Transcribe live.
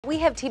We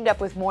have teamed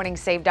up with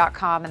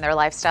MorningSave.com and their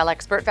lifestyle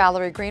expert,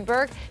 Valerie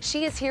Greenberg.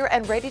 She is here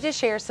and ready to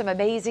share some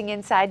amazing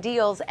inside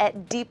deals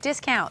at deep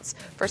discounts.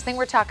 First thing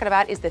we're talking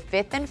about is the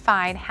Fifth and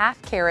Fine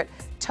half-carat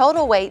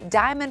total weight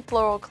diamond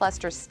floral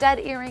cluster stud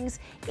earrings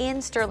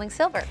in sterling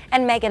silver.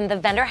 And Megan, the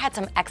vendor had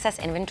some excess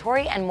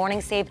inventory and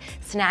Morning Save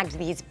snagged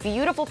these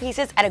beautiful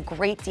pieces at a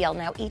great deal.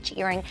 Now each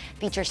earring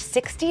features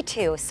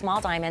 62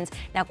 small diamonds.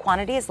 Now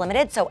quantity is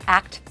limited, so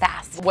act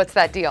fast. What's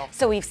that deal?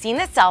 So we've seen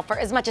this sell for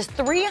as much as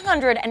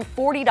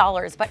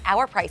 $340, but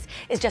our price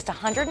is just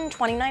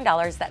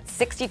 $129. That's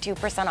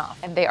 62% off.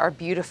 And they are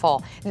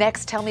beautiful.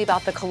 Next, tell me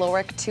about the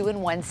caloric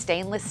 2-in-1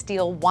 stainless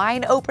steel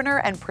wine opener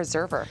and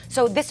preserver.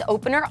 So this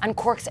opener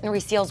uncorks and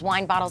reseals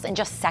wine bottles in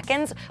just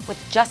seconds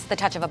with just the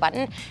touch of a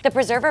button. The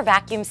preserver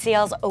vacuum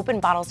seals open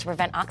bottles to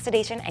prevent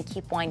oxidation and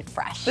keep wine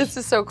fresh. This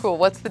is so cool.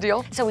 What's the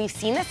deal? So we've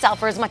seen this sell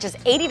for as much as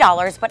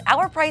 $80, but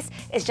our price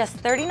is just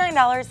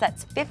 $39.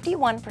 That's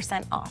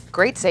 51% off.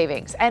 Great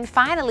savings. And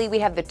finally, we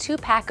have the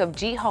 2-pack of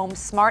G-Home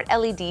Smart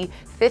LED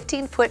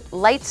 15-foot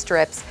light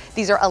strips.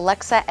 These are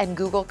Alexa and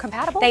Google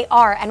compatible? They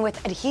are, and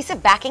with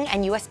adhesive backing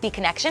and USB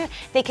connection,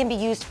 they can be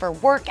used for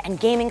work and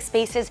gaming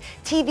spaces,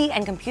 TV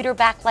and computer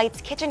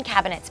backlights, kitchen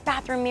cabinets,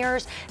 bathroom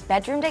mirrors,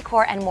 bedroom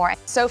decor, and more.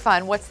 So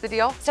fun. What's the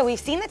deal? So we've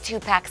seen the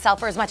 2-pack sell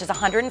for as much as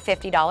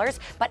 $150,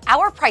 but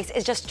our price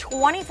is just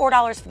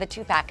 $24 for the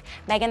 2-pack.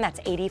 Megan, that's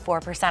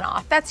 84%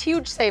 off. That's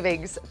huge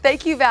savings.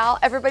 Thank you, Val.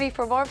 Everybody,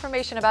 for more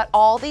information about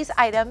all these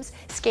items,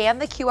 scan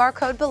the QR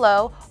code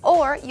below,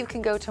 or you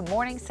can go to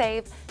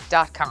morningsave.com.